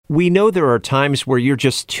We know there are times where you're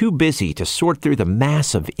just too busy to sort through the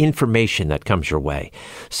mass of information that comes your way.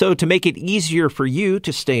 So to make it easier for you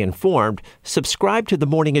to stay informed, subscribe to The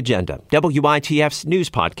Morning Agenda, WITF's news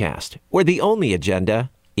podcast, where the only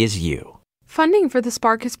agenda is you. Funding for the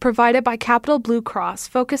Spark is provided by Capital Blue Cross,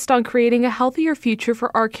 focused on creating a healthier future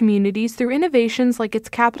for our communities through innovations like its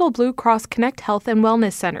Capital Blue Cross Connect Health and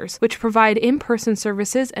Wellness Centers, which provide in-person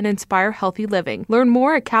services and inspire healthy living. Learn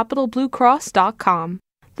more at capitalbluecross.com.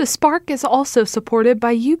 The Spark is also supported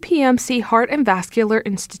by UPMC Heart and Vascular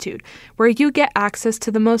Institute, where you get access to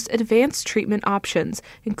the most advanced treatment options,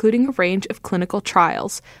 including a range of clinical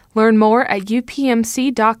trials. Learn more at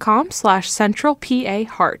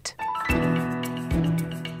upmc.com/centralpaheart.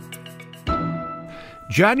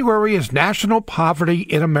 January is National Poverty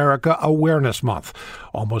in America Awareness Month.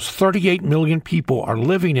 Almost 38 million people are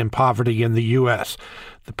living in poverty in the U.S.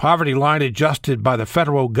 The poverty line adjusted by the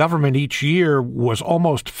federal government each year was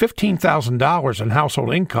almost $15,000 in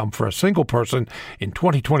household income for a single person in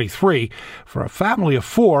 2023. For a family of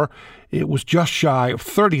four, it was just shy of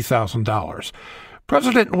 $30,000.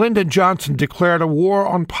 President Lyndon Johnson declared a war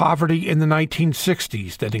on poverty in the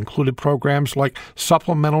 1960s that included programs like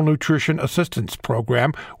Supplemental Nutrition Assistance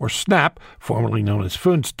Program, or SNAP, formerly known as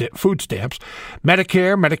food stamps,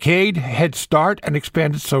 Medicare, Medicaid, Head Start, and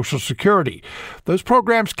expanded Social Security. Those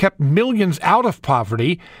programs kept millions out of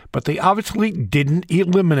poverty, but they obviously didn't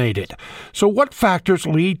eliminate it. So what factors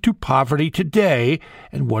lead to poverty today,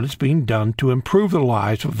 and what is being done to improve the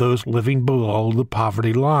lives of those living below the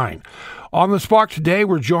poverty line? On the Spark today,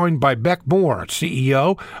 we're joined by Beck Moore,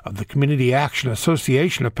 CEO of the Community Action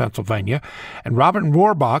Association of Pennsylvania, and Robin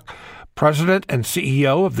Rohrbach, President and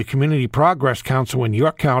CEO of the Community Progress Council in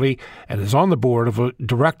York County, and is on the board of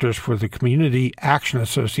directors for the Community Action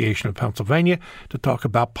Association of Pennsylvania, to talk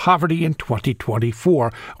about poverty in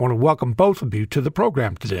 2024. I want to welcome both of you to the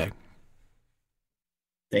program today.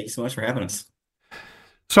 Thank you so much for having us.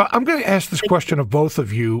 So I'm going to ask this question of both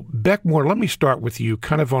of you. Beck Moore, let me start with you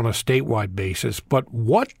kind of on a statewide basis, but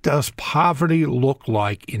what does poverty look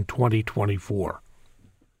like in 2024?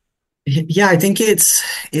 Yeah, I think it's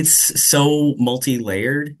so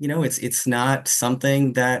multi-layered. It's not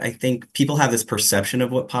something that I think people have this perception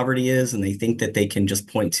of what poverty is, and they think that they can just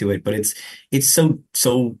point to it, but it's so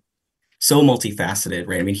multifaceted,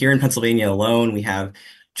 right? I mean, here in Pennsylvania alone, we have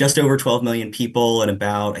just over 12 million people, and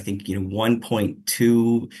about, I think,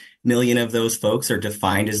 1.2 million of those folks are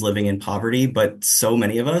defined as living in poverty. But so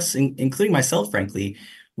many of us, including myself, frankly,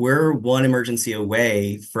 we're one emergency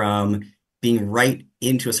away from being right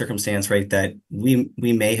into a circumstance, right, that we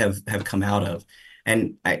may have come out of.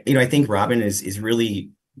 And I think Robin is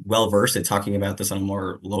really well versed at talking about this on a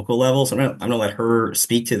more local level. So I'm gonna let her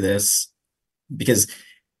speak to this, because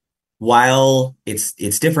while it's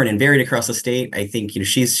different and varied across the state, I think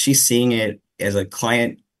she's seeing it as a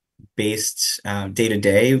client-based day to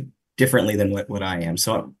day differently than what I am.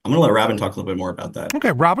 So I'm going to let Robin talk a little bit more about that.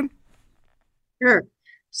 Okay, Robin. Sure.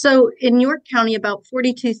 So in York County, about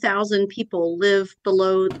 42,000 people live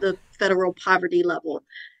below the federal poverty level.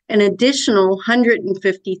 An additional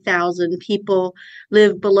 150,000 people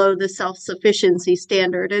live below the self-sufficiency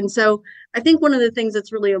standard. And so I think one of the things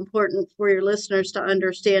that's really important for your listeners to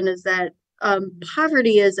understand is that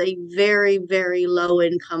poverty is a very, very low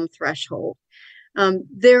income threshold.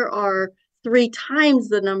 There are 3 times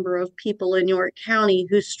the number of people in York County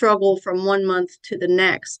who struggle from one month to the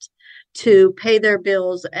next to pay their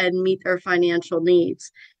bills and meet their financial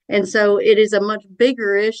needs. And so it is a much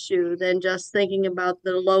bigger issue than just thinking about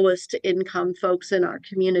the lowest income folks in our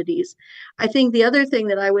communities. I think the other thing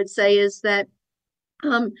that I would say is that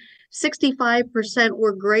 65%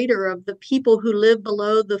 or greater of the people who live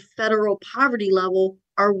below the federal poverty level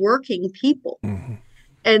are working people. Mm-hmm.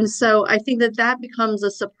 And so I think that becomes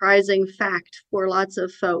a surprising fact for lots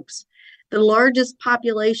of folks. The largest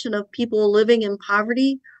population of people living in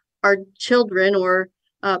poverty are children or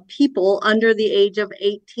people under the age of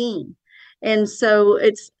 18. And so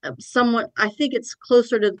it's I think it's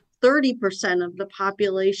closer to 30% of the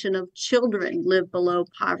population of children live below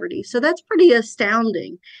poverty. So that's pretty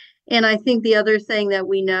astounding. And I think the other thing that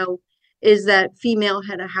we know is that female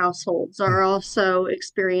head of households are also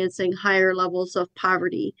experiencing higher levels of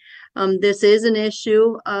poverty. This is an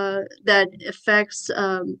issue that affects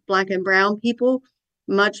Black and Brown people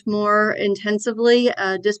much more intensively,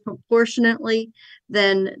 disproportionately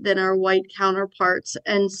than our white counterparts.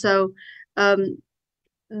 And so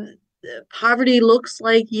poverty looks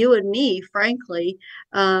like you and me, frankly,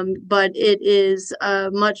 but it is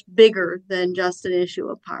much bigger than just an issue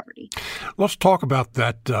of poverty. Let's talk about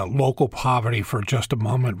that local poverty for just a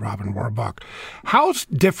moment, Robin Warbach. How's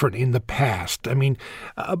different in the past? I mean,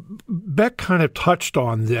 Beck kind of touched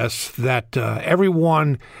on this, that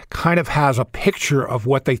everyone kind of has a picture of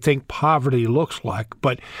what they think poverty looks like,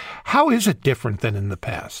 but how is it different than in the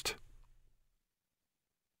past?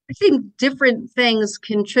 I think different things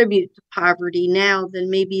contribute to poverty now than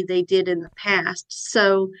maybe they did in the past.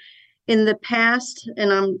 So in the past,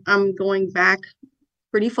 and I'm going back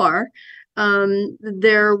pretty far,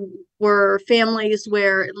 there were families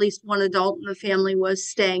where at least one adult in the family was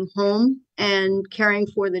staying home and caring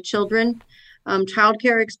for the children.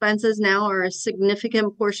 Childcare expenses now are a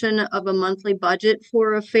significant portion of a monthly budget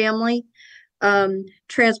for a family.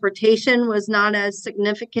 Transportation was not as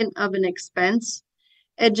significant of an expense.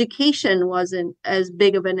 Education wasn't as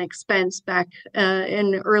big of an expense back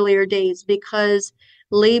in earlier days because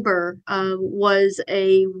labor was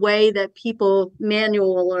a way that people,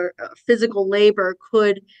 manual or physical labor,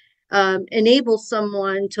 could enable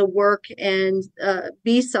someone to work and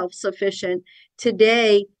be self-sufficient.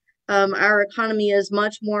 Today, our economy is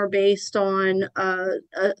much more based on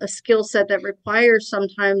a skill set that requires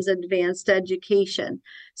sometimes advanced education.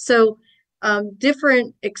 So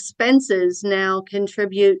different expenses now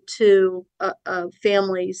contribute to a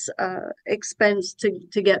family's expense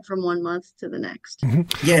to get from one month to the next.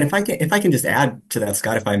 Mm-hmm. Yeah, and if I can just add to that,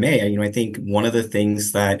 Scott, if I may, I think one of the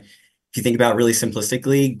things that, if you think about really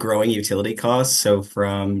simplistically, growing utility costs. So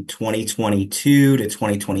from 2022 to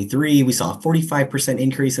 2023, we saw a 45%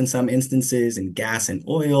 increase in some instances in gas and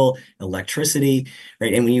oil, electricity,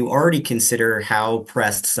 right? And when you already consider how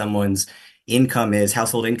pressed someone's income is,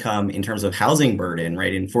 household income in terms of housing burden,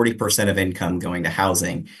 right? And 40% of income going to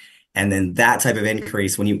housing. And then that type of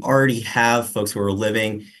increase, when you already have folks who are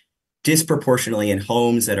living disproportionately in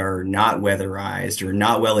homes that are not weatherized or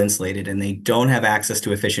not well insulated and they don't have access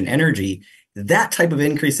to efficient energy, that type of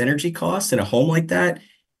increased energy cost in a home like that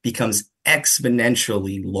becomes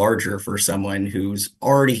exponentially larger for someone who's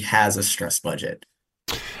already has a stressed budget.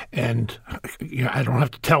 And I don't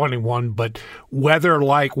have to tell anyone, but weather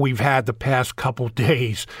like we've had the past couple of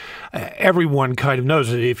days, everyone kind of knows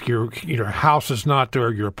that if your house is not,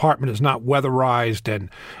 or your apartment is not weatherized, and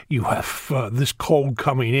you have this cold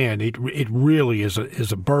coming in, it really is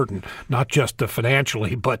a burden, not just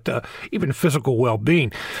financially, but even physical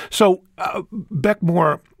well-being. So, Beck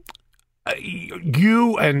Moore,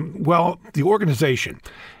 you and, the organization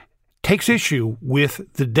takes issue with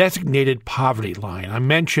the designated poverty line. I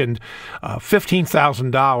mentioned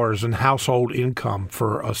 $15,000 in household income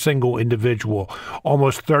for a single individual,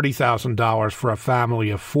 almost $30,000 for a family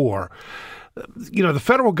of four. The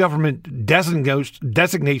federal government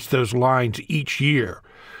designates those lines each year.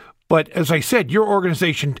 But as I said, your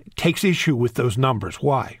organization takes issue with those numbers.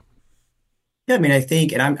 Why? Yeah, I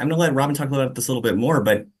think, and I'm going to let Robin talk about this a little bit more,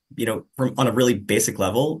 but, on a really basic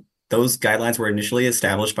level, those guidelines were initially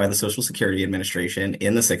established by the Social Security Administration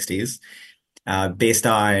in the 60s based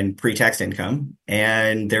on pre-tax income.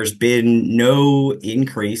 And there's been no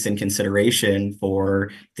increase in consideration for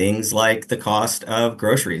things like the cost of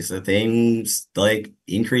groceries, the things like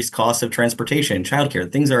increased cost of transportation, childcare,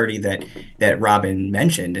 things already that Robin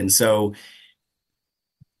mentioned. And so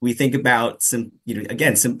we think about some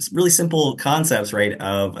really simple concepts, right,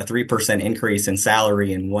 of a 3% increase in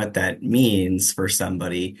salary and what that means for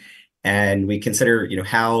somebody. And we consider,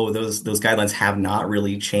 how those guidelines have not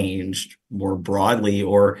really changed more broadly,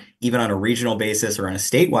 or even on a regional basis or on a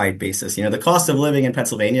statewide basis. The cost of living in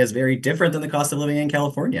Pennsylvania is very different than the cost of living in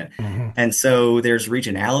California. Mm-hmm. And so there's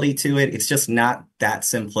regionality to it. It's just not that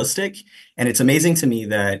simplistic. And it's amazing to me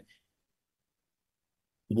that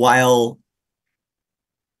while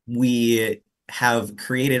we have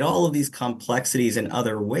created all of these complexities in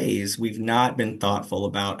other ways, we've not been thoughtful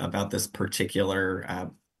about this particular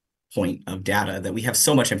point of data that we have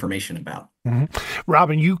so much information about. Mm-hmm.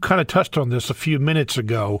 Robin, you kind of touched on this a few minutes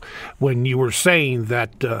ago when you were saying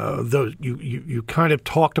that you kind of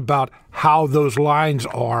talked about how those lines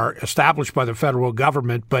are established by the federal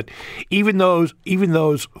government, but even those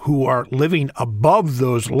who are living above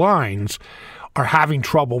those lines are having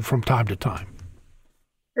trouble from time to time.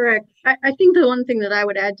 Correct. I think the one thing that I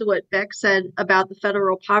would add to what Beck said about the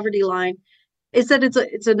federal poverty line is that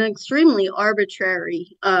it's an extremely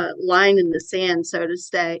arbitrary line in the sand, so to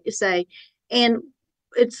say, and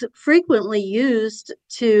it's frequently used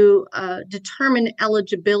to determine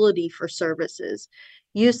eligibility for services.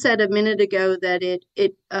 You said a minute ago that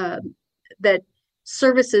that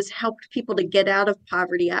services helped people to get out of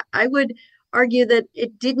poverty. I would argue that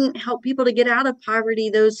it didn't help people to get out of poverty,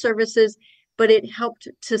 those services, but it helped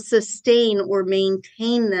to sustain or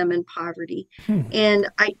maintain them in poverty. And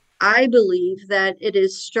I believe that it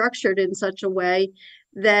is structured in such a way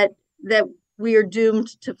that we are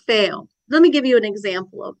doomed to fail. Let me give you an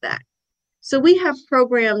example of that. So we have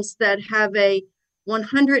programs that have a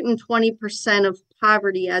 120% of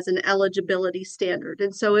poverty as an eligibility standard.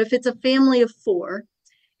 And so if it's a family of four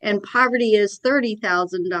and poverty is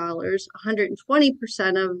 $30,000,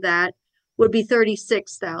 120% of that would be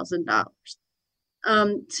 $36,000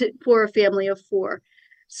 for a family of four.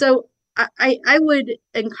 So I would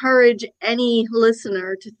encourage any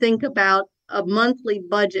listener to think about a monthly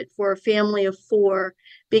budget for a family of four,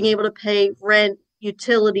 being able to pay rent,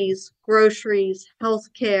 utilities, groceries,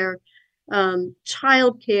 healthcare,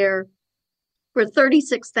 childcare for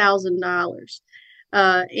 $36,000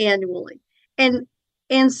 annually. And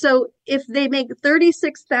so if they make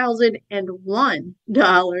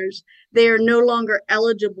 $36,001, they are no longer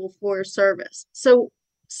eligible for a service. So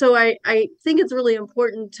I think it's really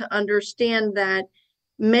important to understand that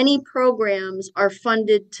many programs are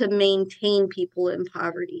funded to maintain people in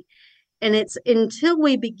poverty. And it's until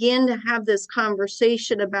we begin to have this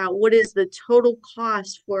conversation about what is the total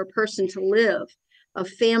cost for a person to live, a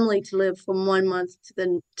family to live from 1 month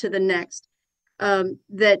to the next,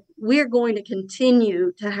 that we're going to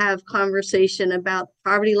continue to have conversation about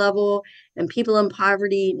poverty level and people in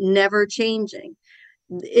poverty never changing.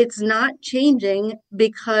 It's not changing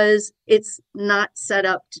because it's not set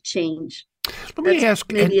up to change. Let me ask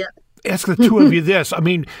the two of you this. I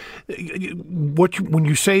mean, when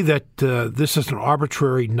you say that this is an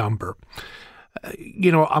arbitrary number,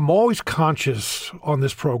 I'm always conscious on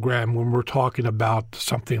this program when we're talking about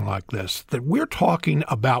something like this, that we're talking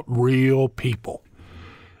about real people.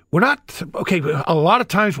 We're not, a lot of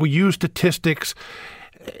times we use statistics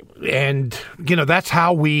and, that's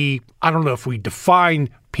how I don't know if we define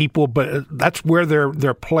people, but that's where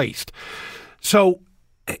they're placed. So,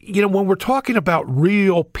 when we're talking about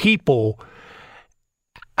real people,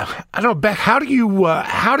 I don't know, Beck, how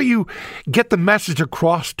do you get the message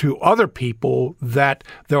across to other people that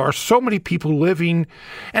there are so many people living,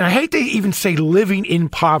 and I hate to even say living in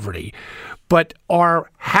poverty, but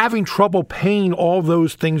are having trouble paying all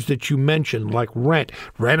those things that you mentioned, like rent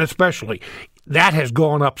especially. That has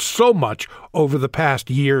gone up so much over the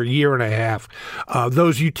past year and a half.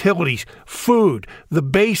 Those utilities, food, the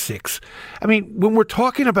basics. I mean, when we're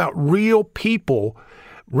talking about real people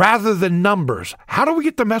rather than numbers, how do we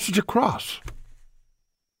get the message across?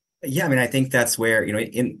 Yeah, I mean, I think that's where,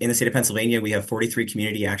 in the state of Pennsylvania, we have 43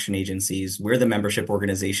 community action agencies. We're the membership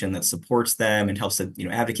organization that supports them and helps to,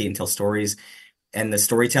 advocate and tell stories. And the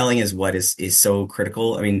storytelling is what is so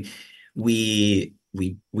critical. I mean, we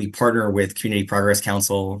partner with Community Progress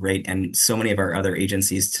Council, right, and so many of our other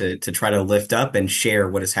agencies to try to lift up and share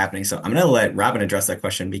what is happening. So I'm going to let Robin address that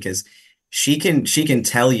question because she can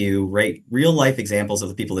tell you, right, real life examples of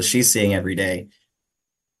the people that she's seeing every day.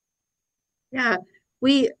 Yeah,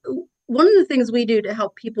 one of the things we do to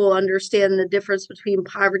help people understand the difference between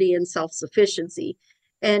poverty and self-sufficiency,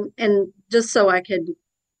 and just so I can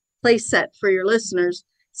place set for your listeners,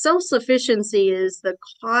 self-sufficiency is the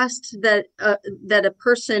cost that a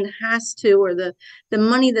person has to, or the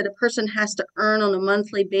money that a person has to earn on a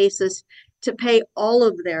monthly basis to pay all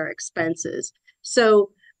of their expenses. So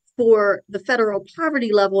for the federal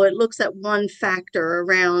poverty level, it looks at one factor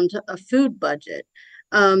around a food budget.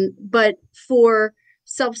 But for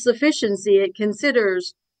self-sufficiency, it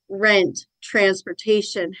considers rent,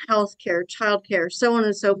 transportation, healthcare, childcare, so on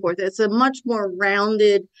and so forth. It's a much more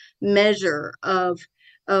rounded measure of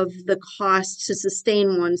the cost to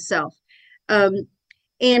sustain oneself. And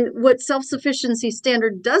what self-sufficiency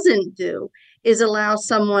standard doesn't do is allow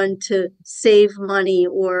someone to save money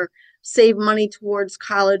towards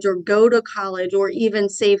college or go to college or even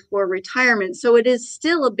save for retirement. So it is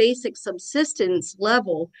still a basic subsistence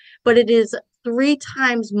level, but it is 3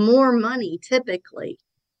 times more money typically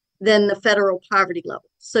than the federal poverty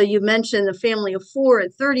level. So you mentioned a family of 4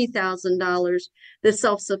 at $30,000. The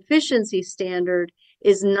self-sufficiency standard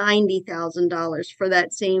is $90,000 for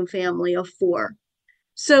that same family of 4.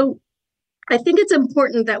 So I think it's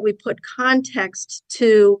important that we put context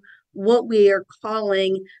to what we are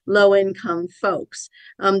calling low-income folks.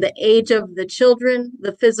 The age of the children,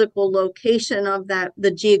 the physical location of that,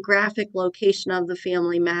 the geographic location of the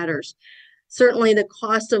family matters. Certainly the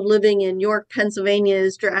cost of living in York, Pennsylvania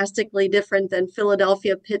is drastically different than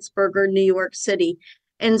Philadelphia, Pittsburgh, or New York City.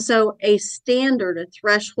 And so a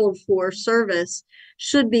threshold for service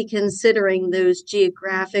should be considering those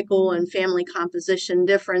geographical and family composition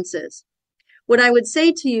differences. What I would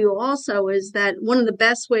say to you also is that one of the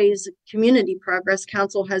best ways Community Progress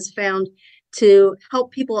Council has found to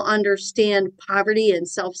help people understand poverty and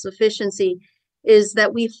self-sufficiency is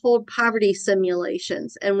that we hold poverty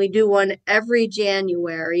simulations, and we do one every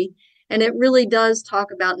January. And it really does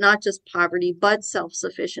talk about not just poverty, but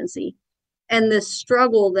self-sufficiency and the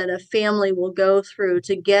struggle that a family will go through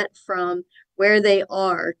to get from where they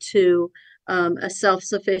are to a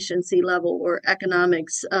self-sufficiency level or economic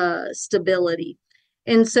stability.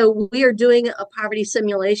 And so we are doing a poverty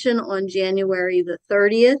simulation on January the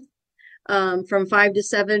 30th. From 5 to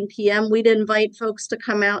 7 p.m. We'd invite folks to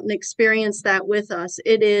come out and experience that with us.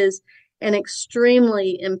 It is an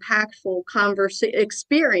extremely impactful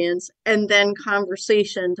experience and then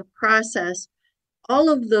conversation to process all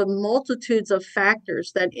of the multitudes of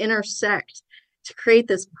factors that intersect to create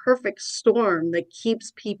this perfect storm that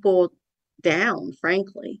keeps people down,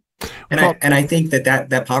 frankly. And I think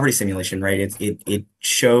that poverty simulation, right? It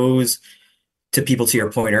shows to people, to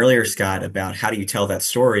your point earlier, Scott, about how do you tell that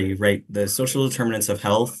story, right? The social determinants of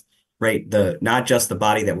health, right? Not just the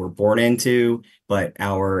body that we're born into, but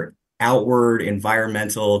our outward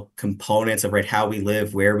environmental components of, right, how we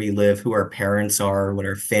live, where we live, who our parents are, what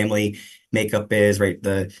our family makeup is, right?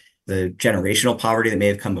 The generational poverty that may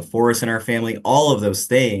have come before us in our family, all of those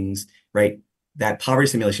things, right? That poverty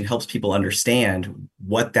simulation helps people understand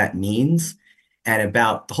what that means, and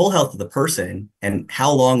about the whole health of the person and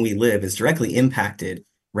how long we live is directly impacted,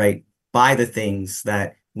 right, by the things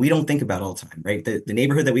that we don't think about all the time, right? The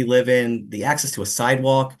neighborhood that we live in, the access to a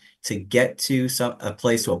sidewalk to get to a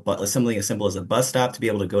place, to something as simple as a bus stop, to be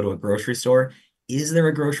able to go to a grocery store. Is there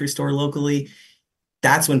a grocery store locally?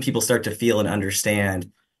 That's when people start to feel and understand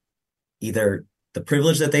either the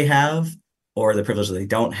privilege that they have or the privilege that they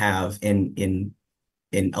don't have in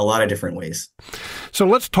a lot of different ways. So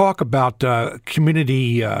let's talk about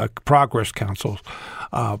Community Progress Council.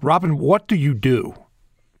 Robin, what do you do?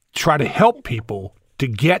 Try to help people to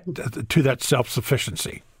get to that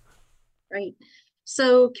self-sufficiency. Right.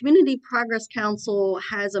 So Community Progress Council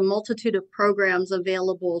has a multitude of programs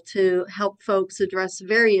available to help folks address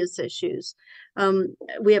various issues.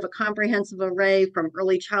 We have a comprehensive array from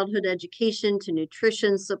early childhood education to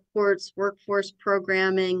nutrition supports, workforce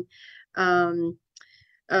programming, so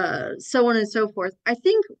on and so forth. I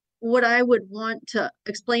think what I would want to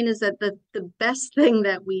explain is that the best thing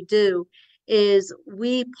that we do is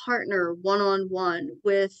we partner one-on-one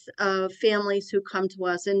with families who come to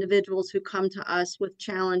us, individuals who come to us with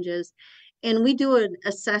challenges, and we do an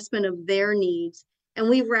assessment of their needs, and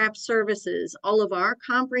we wrap services, all of our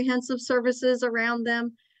comprehensive services around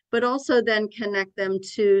them, but also then connect them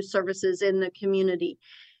to services in the community.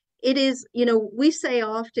 It is, we say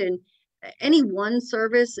often, any one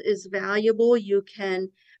service is valuable. You can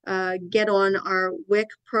get on our WIC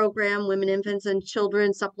program, Women, Infants, and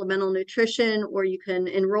Children Supplemental Nutrition, or you can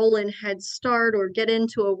enroll in Head Start or get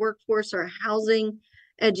into a workforce or housing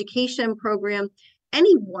education program.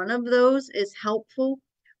 Any one of those is helpful.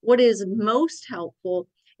 What is most helpful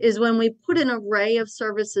is when we put an array of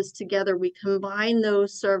services together, we combine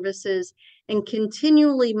those services and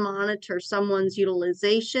continually monitor someone's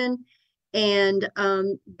utilization and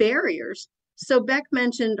barriers. So Beck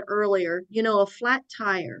mentioned earlier, a flat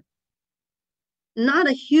tire, not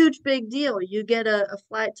a huge big deal. You get a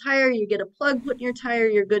flat tire, you get a plug put in your tire,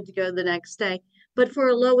 you're good to go the next day. But for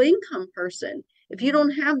a low income person, if you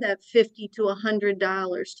don't have that $50 to $100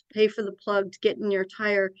 to pay for the plug to get in your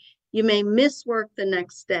tire, you may miss work the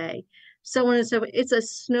next day. So on and so forth. It's a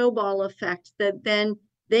snowball effect that then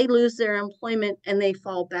they lose their employment and they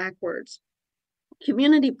fall backwards.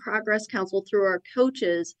 Community Progress Council, through our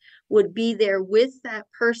coaches, would be there with that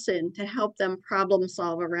person to help them problem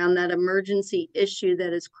solve around that emergency issue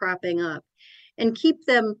that is cropping up and keep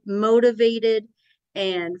them motivated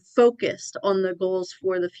and focused on the goals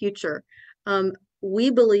for the future.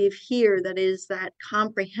 We believe here that is that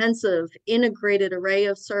comprehensive, integrated array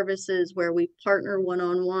of services where we partner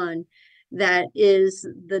one-on-one that is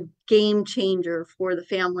the game changer for the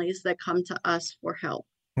families that come to us for help.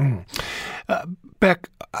 Beck,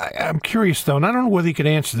 I'm curious, though, and I don't know whether you can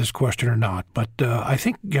answer this question or not, but I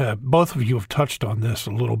think both of you have touched on this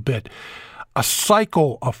a little bit. A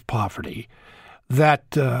cycle of poverty that,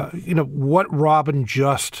 what Robin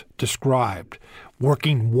just described,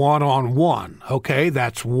 working one-on-one, okay,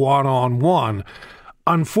 that's one-on-one.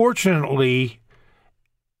 Unfortunately,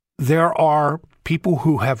 there are people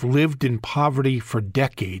who have lived in poverty for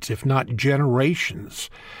decades, if not generations.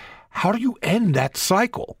 How do you end that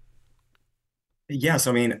cycle? Yes,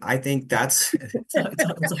 I think that's it's a hard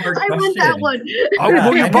question. I want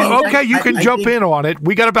that one. Okay, you can jump in on it.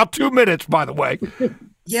 We got about 2 minutes, by the way.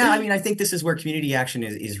 Yeah, I mean, I think this is where community action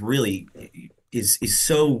is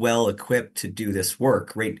so well equipped to do this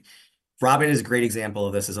work, right? Robin is a great example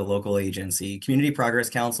of this as a local agency. Community Progress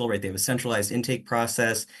Council, right? They have a centralized intake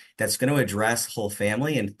process that's going to address whole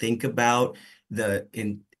family and think about the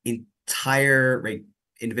entire, right,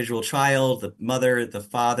 individual child, the mother, the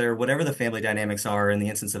father, whatever the family dynamics are in the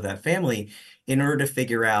instance of that family, in order to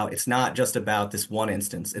figure out it's not just about this one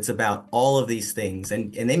instance. It's about all of these things.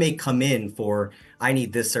 And they may come in for, I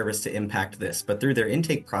need this service to impact this, but through their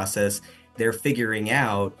intake process, they're figuring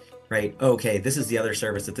out, right, okay, this is the other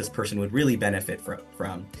service that this person would really benefit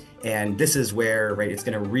from. And this is where, right, it's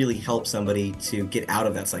going to really help somebody to get out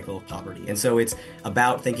of that cycle of poverty. And so it's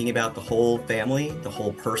about thinking about the whole family, the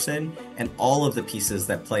whole person, and all of the pieces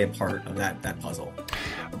that play a part of that puzzle.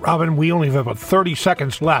 Robin, we only have about 30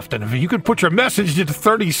 seconds left. And if you could put your message into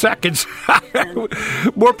 30 seconds,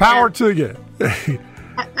 more power to you.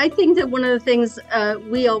 I think that one of the things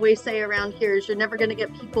we always say around here is you're never going to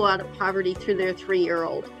get people out of poverty through their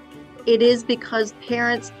 3-year-old. It is because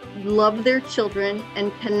parents love their children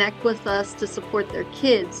and connect with us to support their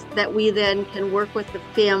kids that we then can work with the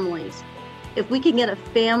families. If we can get a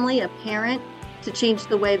family, a parent, to change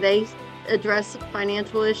the way they address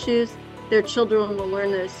financial issues, their children will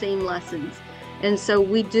learn those same lessons. And so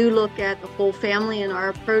we do look at the whole family in our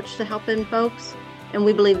approach to helping folks, and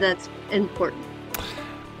we believe that's important.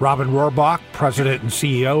 Robin Rohrbach, President and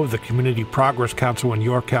CEO of the Community Progress Council in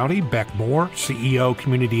York County. Beck Moore, CEO,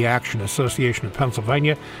 Community Action Association of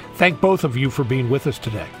Pennsylvania. Thank both of you for being with us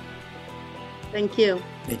today. Thank you.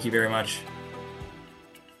 Thank you very much.